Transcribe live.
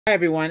Hi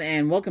everyone,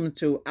 and welcome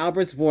to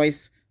Albert's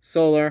Voice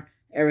Solar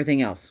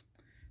Everything Else.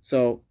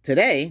 So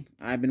today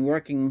I've been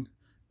working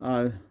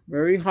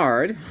very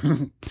hard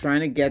trying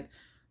to get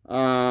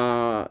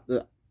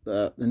the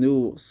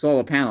new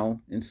solar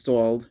panel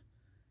installed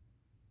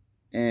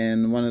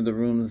in one of the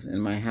rooms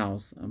in my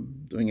house.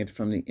 I'm doing it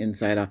from the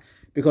inside out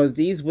because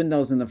these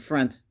windows in the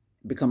front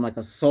become like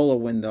a solar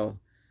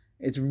window.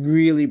 It's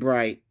really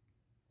bright.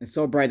 It's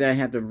so bright that I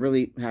have to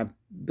really have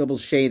double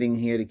shading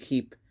here to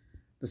keep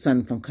the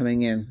sun from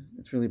coming in.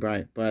 It's really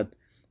bright, but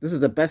this is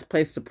the best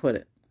place to put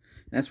it.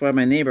 That's why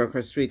my neighbor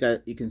across the street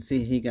you can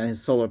see he got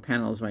his solar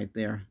panels right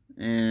there.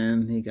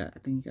 And I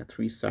think he got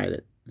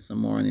three-sided. Some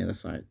more on the other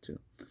side too.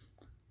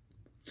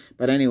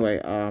 But anyway,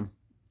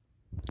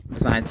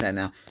 besides that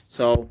now.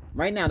 So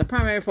right now the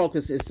primary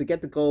focus is to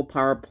get the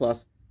GoPower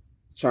Plus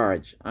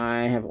charge.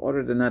 I have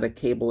ordered another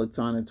cable. It's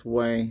on its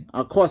way.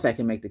 Of course I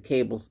can make the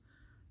cables,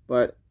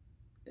 but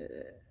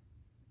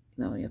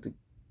no, you have to.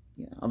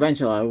 Yeah,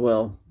 eventually I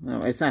will.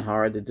 No, it's not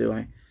hard to do.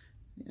 I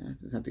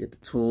just have to get the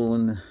tool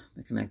and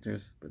the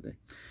connectors. But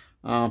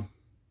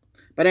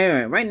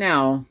anyway, right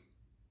now,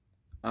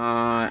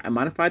 I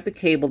modified the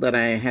cable that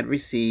I had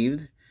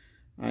received.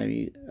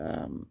 I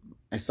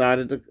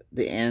soldered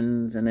the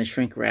ends and I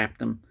shrink wrapped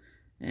them,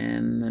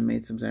 and I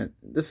made some.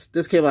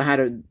 This cable I had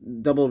to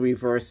double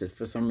reverse it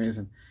for some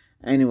reason.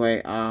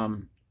 Anyway,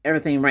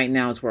 everything right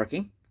now is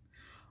working.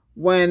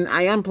 When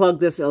I unplug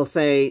this, it'll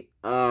say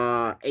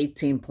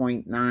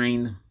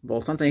 18.9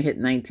 volts. Something hit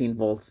 19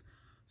 volts.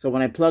 So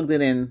when I plugged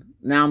it in,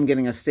 now I'm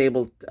getting a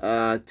stable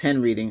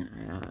 10 reading.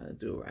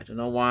 I don't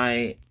know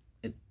why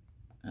it.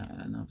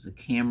 No, it was a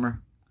camera.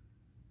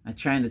 I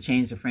tried to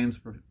change the frames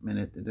per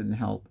minute. It didn't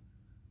help,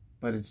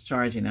 but it's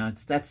charging now.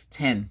 That's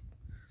 10.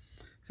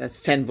 So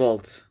that's 10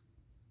 volts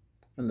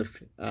from the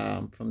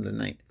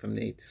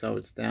 8. So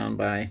it's down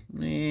by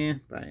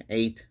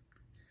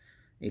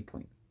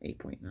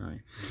 8.9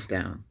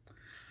 down.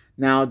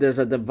 Now there's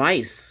a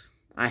device.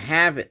 I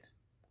have it.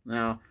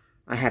 Now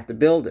I have to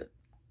build it.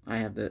 I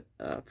have to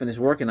finish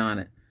working on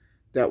it.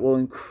 That will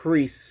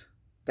increase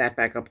that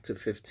back up to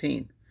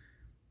 15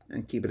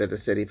 and keep it at a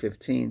steady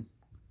 15.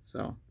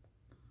 So,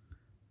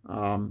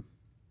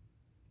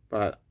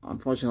 but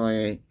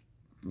unfortunately,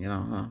 you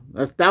know,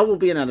 that will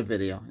be another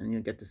video, and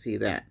you'll get to see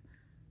that.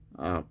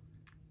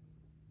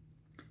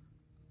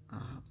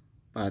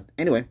 But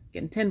anyway,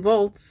 getting 10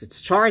 volts. It's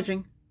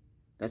charging.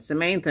 That's the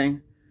main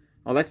thing.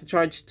 I'd like to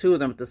charge 2 of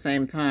them at the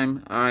same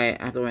time. I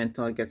have to wait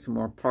until I get some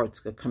more parts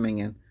coming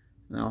in,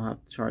 and I'll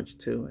have to charge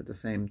 2 at the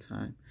same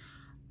time.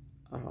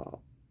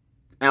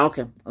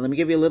 Okay, let me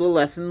give you a little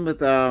lesson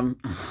with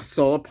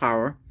solar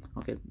power.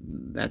 Okay,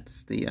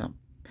 that's the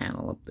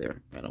panel up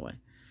there, by the way.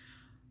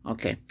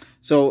 Okay,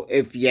 so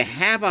if you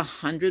have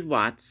 100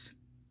 watts,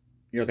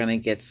 you're going to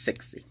get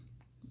 60.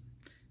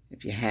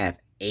 If you have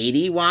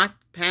 80-watt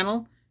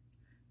panel,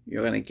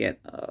 you're going to get,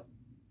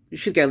 you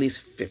should get at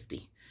least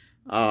 50.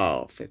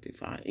 Oh,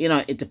 55. You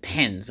know, it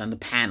depends on the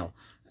panel.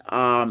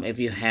 If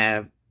you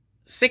have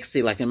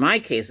 60, like in my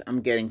case, I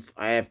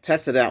have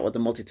tested out with the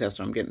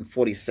multi-tester. I'm getting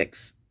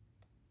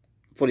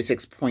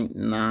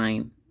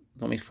 46.9.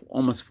 It's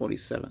almost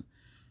 47.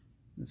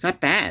 It's not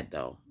bad,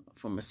 though,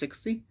 from a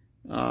 60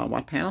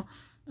 watt panel.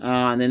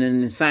 And then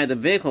inside the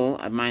vehicle,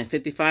 at my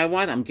 55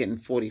 watt, I'm getting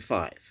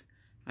 45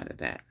 out of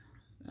that.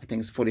 I think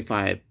it's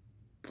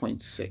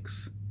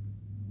 45.6.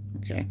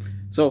 Okay,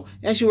 so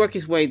as you work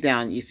your way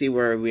down, you see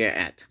where we're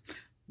at.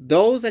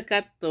 Those that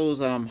got those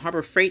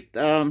Harbor Freight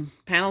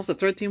panels, the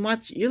 13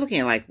 watts, you're looking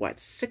at like what,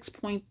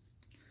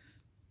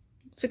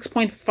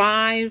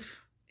 6.5.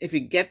 If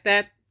you get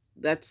that,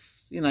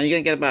 that's, you know, you're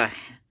gonna get about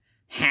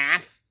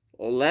half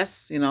or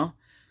less. You know,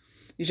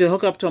 you should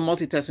hook up to a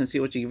multi-tester and see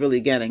what you're really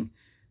getting.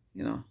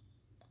 You know,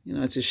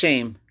 it's a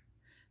shame.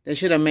 They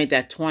should have made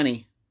that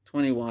 20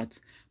 watts,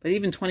 but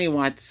even 20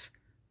 watts,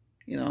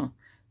 you know.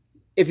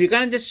 If you're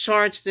gonna just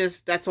charge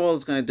this, that's all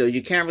it's gonna do.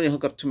 You can't really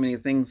hook up too many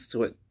things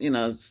to it. You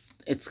know,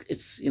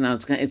 it's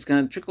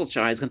gonna trickle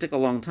charge. It's gonna take a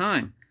long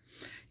time.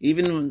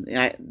 Even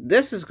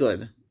this is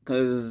good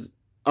because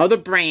other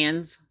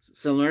brands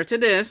similar to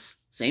this,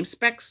 same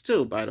specs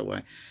too, by the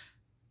way,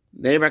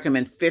 they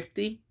recommend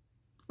 50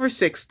 or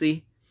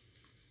 60.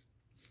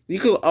 You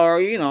could, or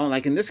you know,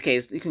 like in this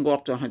case, you can go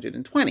up to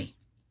 120.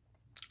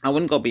 I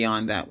wouldn't go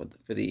beyond that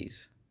for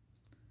these.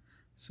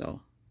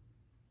 So,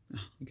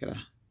 you got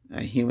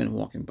a human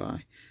walking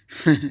by.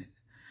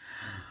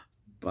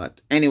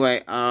 But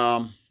anyway,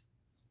 that's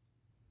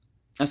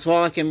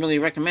all I can really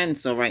recommend.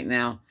 So right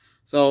now,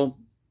 so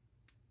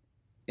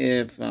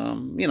if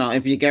you know,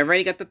 if you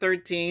get the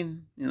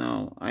 13, you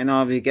know, I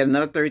know if you get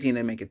another 13,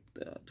 they make it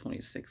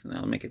 26, and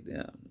they'll make it you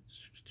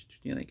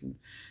know, you can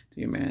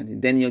do your math.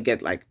 Then you'll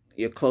get like,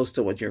 you're close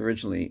to what you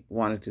originally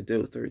wanted to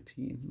do,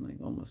 13,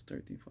 like almost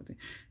 13, 14.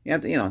 You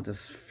have to, you know,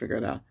 just figure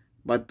it out.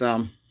 But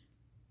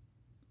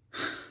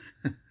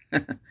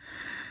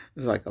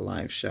it's like a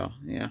live show.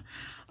 Yeah,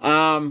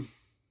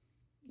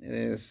 it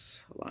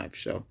is a live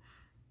show.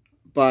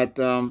 But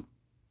yeah,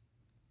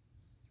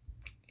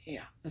 I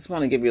just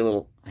want to give you a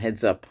little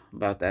heads up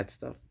about that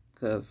stuff,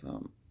 because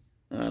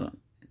I don't,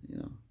 you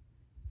know,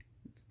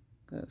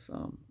 because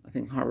I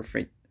think Harbor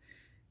Freight,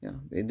 you know,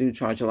 they do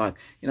charge a lot.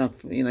 You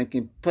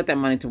can put that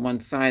money to one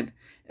side.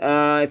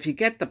 If you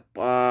get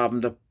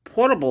the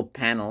portable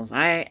panels,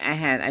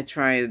 I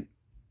tried.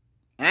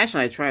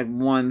 Actually, I tried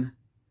one.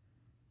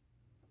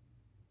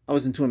 I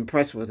wasn't too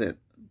impressed with it.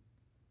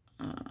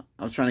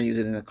 I was trying to use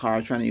it in the car. I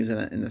was trying to use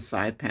it in the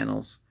side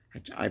panels.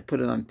 I put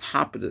it on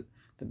top of the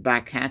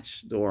back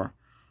hatch door.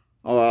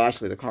 Oh, well,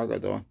 actually, the cargo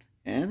door.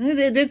 And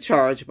it did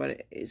charge,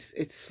 but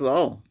it's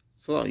slow.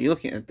 Slow. You're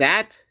looking at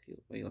that.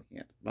 What are you looking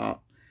at?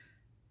 About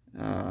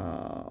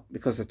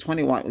because the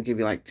 20 watt will give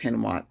you like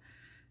 10 watt,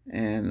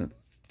 and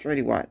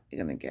 30 watt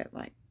you're gonna get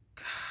like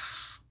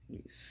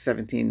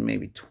 17,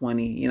 maybe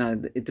 20. You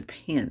know, it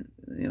depends.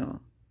 You know.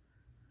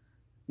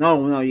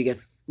 No, you get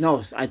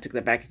no. I took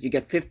that back. You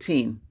get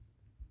 15,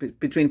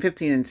 between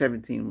 15 and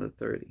 17 with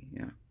 30.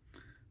 Yeah.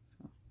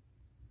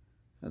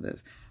 So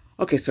this.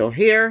 Okay, so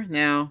here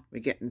now we're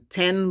getting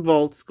 10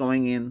 volts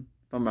going in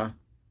from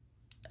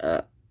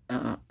an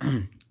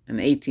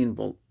 18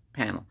 volt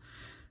panel.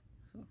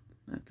 So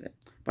that's it.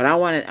 But I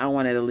wanted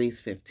at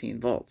least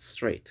 15 volts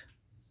straight.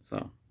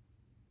 So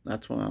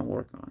that's what I'll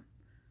work on.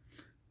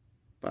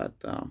 But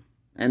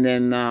and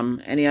then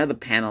any other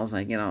panels,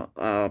 like you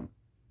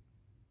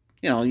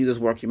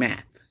just work your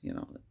math. You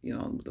know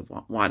the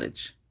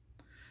wattage.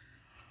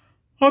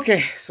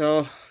 Okay,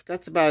 so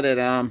that's about it.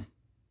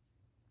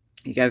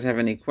 You guys have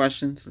any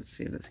questions? Let's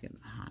see if this is getting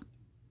hot.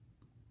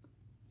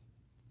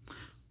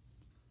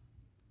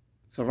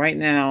 So right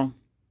now,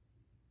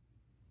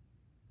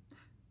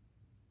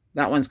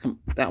 that one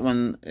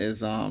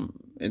is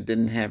it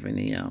didn't have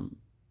any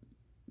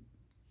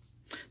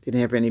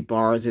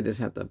bars. It just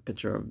had the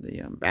picture of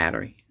the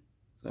battery,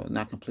 so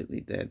not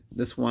completely dead.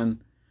 This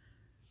one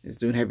is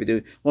doing heavy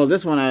duty. Well,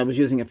 this one I was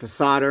using it for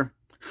solder.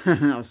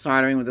 I was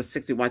soldering with a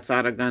 60-watt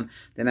solder gun.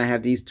 Then I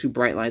have these two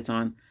bright lights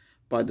on.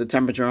 But the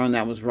temperature on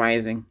that was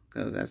rising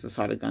because as the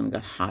solder gun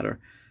got hotter,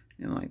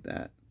 like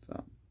that.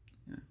 So,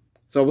 yeah.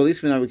 So at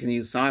least we know we can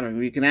use solder.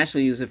 We can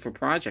actually use it for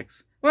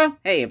projects. Well,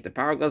 hey, if the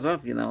power goes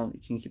off, you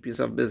can keep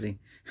yourself busy.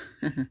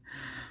 All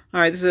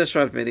right, this is a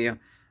short video.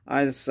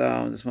 I just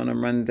want to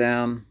run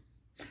down.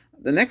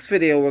 The next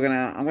video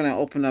I'm gonna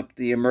open up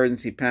the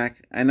emergency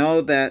pack. I know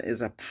that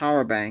is a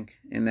power bank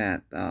in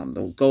that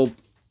the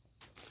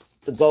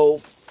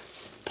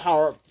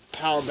GoPower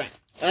bank.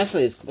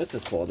 Actually, what's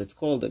it called? It's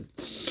called the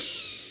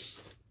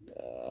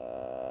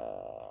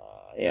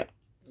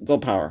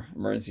GoPower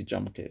emergency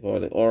jump kit,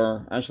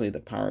 or actually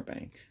the power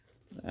bank.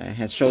 I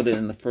had showed it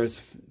in the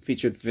first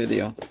featured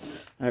video.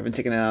 I haven't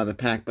taken it out of the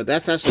pack, but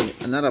that's actually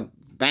another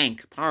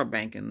power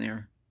bank in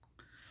there.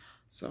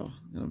 So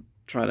I'm gonna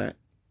try to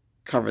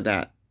cover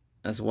that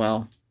as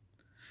well.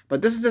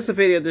 But this is just a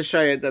video to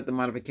show you that the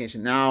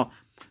modification. Now,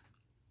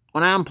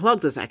 when I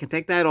unplug this, I can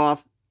take that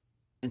off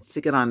and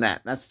stick it on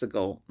that. That's the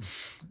goal.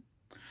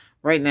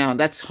 Right now,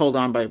 that's held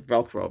on by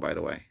Velcro, by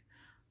the way.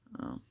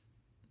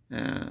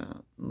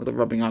 A little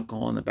rubbing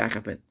alcohol in the back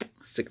of it,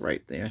 stick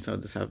right there. So I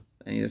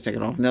need to take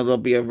it off. Now there'll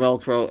be a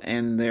Velcro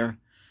end there.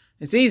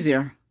 It's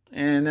easier,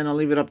 and then I'll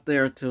leave it up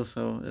there too,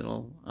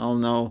 so I'll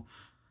know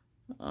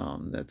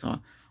that's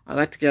on. I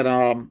like to get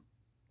I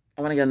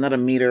want to get another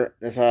meter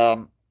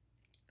that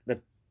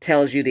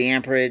tells you the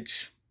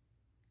amperage,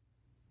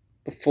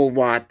 the full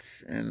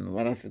watts, and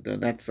what I have to do.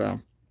 That's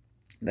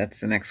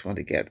the next one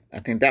to get. I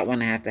think that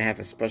one I have to have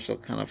a special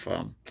kind of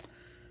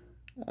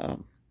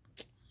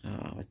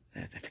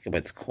I forget what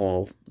it's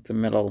called. It's a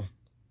metal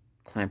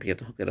clamp. You have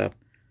to hook it up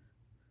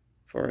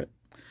for it.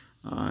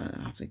 I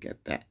have to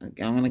get that. I'm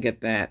going to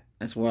get that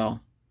as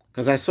well.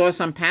 Because I saw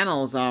some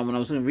panels, when I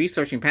was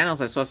researching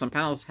panels, I saw some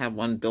panels have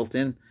one built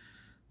in.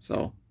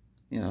 So,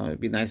 it'd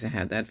be nice to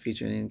have that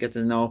feature and get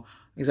to know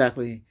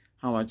exactly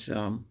how much,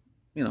 how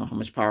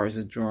much power is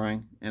it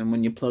drawing. And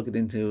when you plug it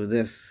into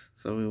this,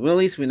 so at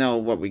least we know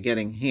what we're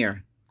getting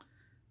here.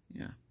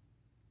 Yeah.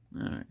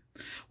 All right.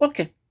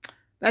 Okay.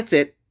 That's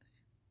it.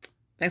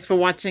 Thanks for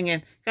watching,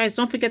 and guys,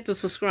 don't forget to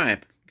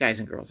subscribe, guys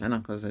and girls. I know,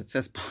 because it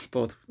says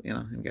both, you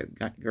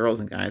got girls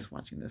and guys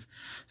watching this.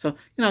 So,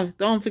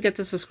 don't forget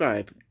to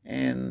subscribe,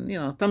 and,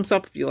 thumbs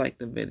up if you like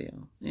the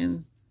video.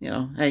 And,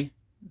 hey,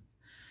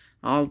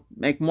 I'll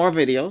make more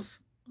videos,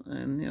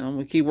 and,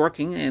 we'll keep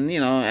working, and,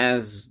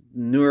 as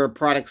newer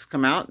products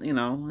come out,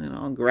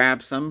 I'll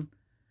grab some,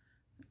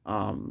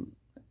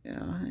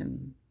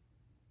 and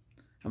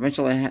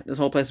eventually this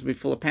whole place will be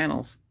full of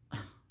panels,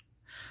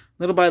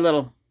 little by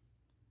little.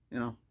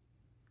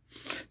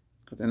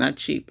 Because they're not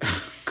cheap.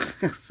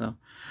 So,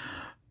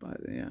 but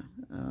yeah,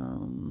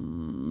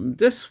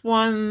 this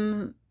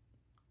one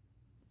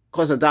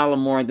costs $1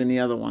 more than the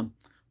other one,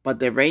 but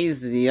they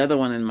raised the other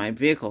one in my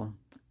vehicle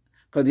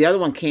because the other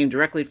one came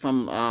directly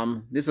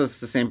from. This is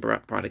the same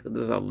product.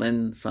 This is a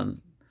Linsun.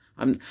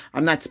 I'm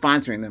not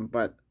sponsoring them,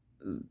 but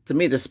to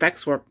me the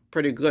specs work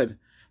pretty good.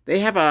 They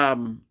have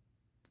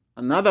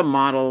another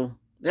model.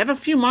 They have a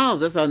few models.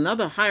 There's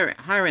another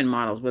higher end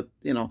models with,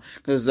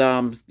 because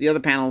the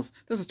other panels,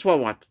 this is 12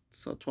 watt,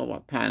 so 12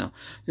 watt panel.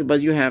 But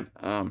you have,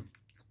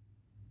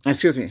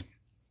 excuse me,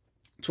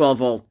 12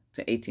 volt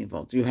to 18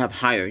 volts. You have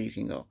higher, you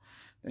can go.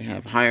 They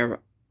have higher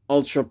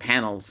ultra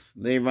panels.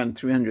 They run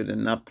 300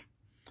 and up.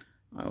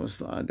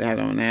 They had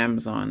on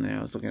Amazon there.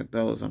 I was looking at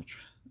those.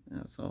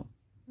 So,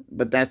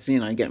 but that's,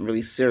 getting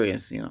really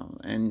serious,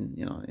 and,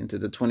 into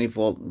the 20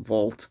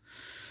 volt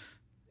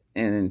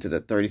and into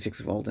the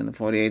 36 volt and the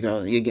 48.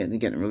 You're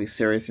getting really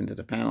serious into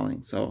the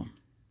paneling. So,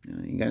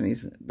 you got to need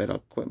better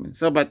equipment.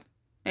 So, but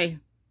hey,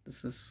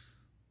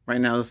 right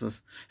now,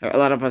 a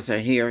lot of us are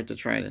here to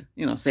try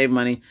to, save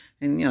money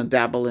and,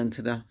 dabble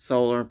into the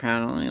solar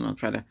panel,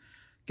 try to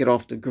get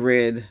off the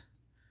grid,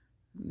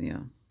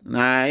 and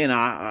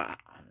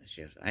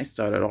I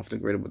started off the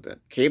grid with the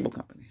cable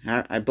company.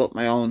 I built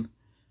my own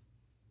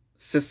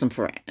system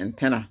for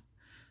antenna.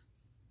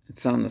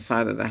 It's on the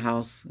side of the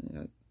house.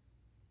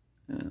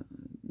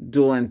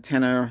 Dual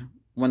antenna,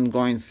 one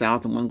going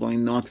south and one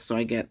going north. So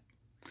I get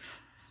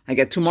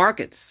 2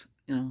 markets.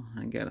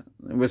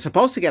 We're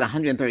supposed to get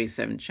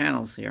 137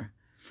 channels here,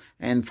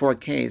 and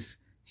 4Ks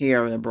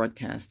here. They're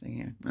broadcasting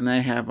here, and I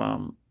have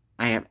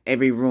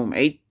every room,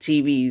 8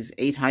 TVs,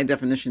 8 high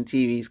definition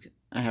TVs.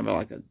 I have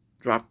like a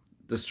drop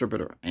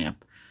distributor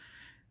amp.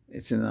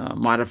 It's in a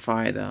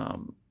modified. I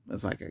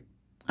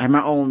have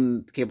my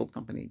own cable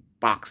company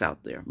box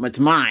out there. It's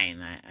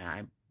mine.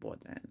 I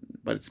bought that,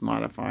 but it's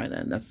modified,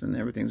 and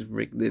everything's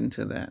rigged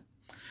into that.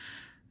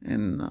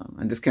 And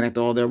I disconnect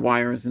all their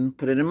wires and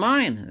put it in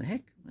mine.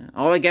 Heck,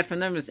 all I get from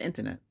them is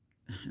internet.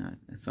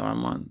 So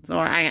I'm on. So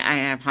I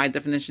have high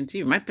definition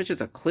TV. My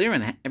pictures are clear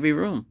in every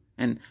room,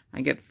 and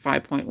I get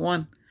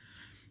 5.1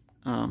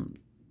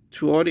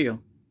 True Audio,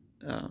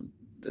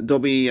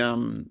 Dolby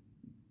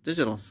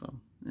Digital. So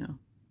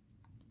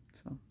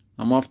so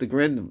I'm off the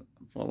grid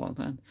for a long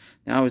time.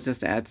 Now I was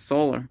just to add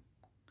solar,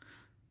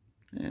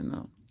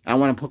 and I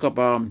want to hook up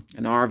an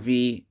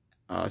RV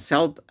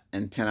cell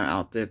antenna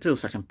out there too,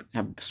 so I can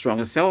have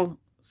stronger cell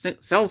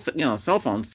phones.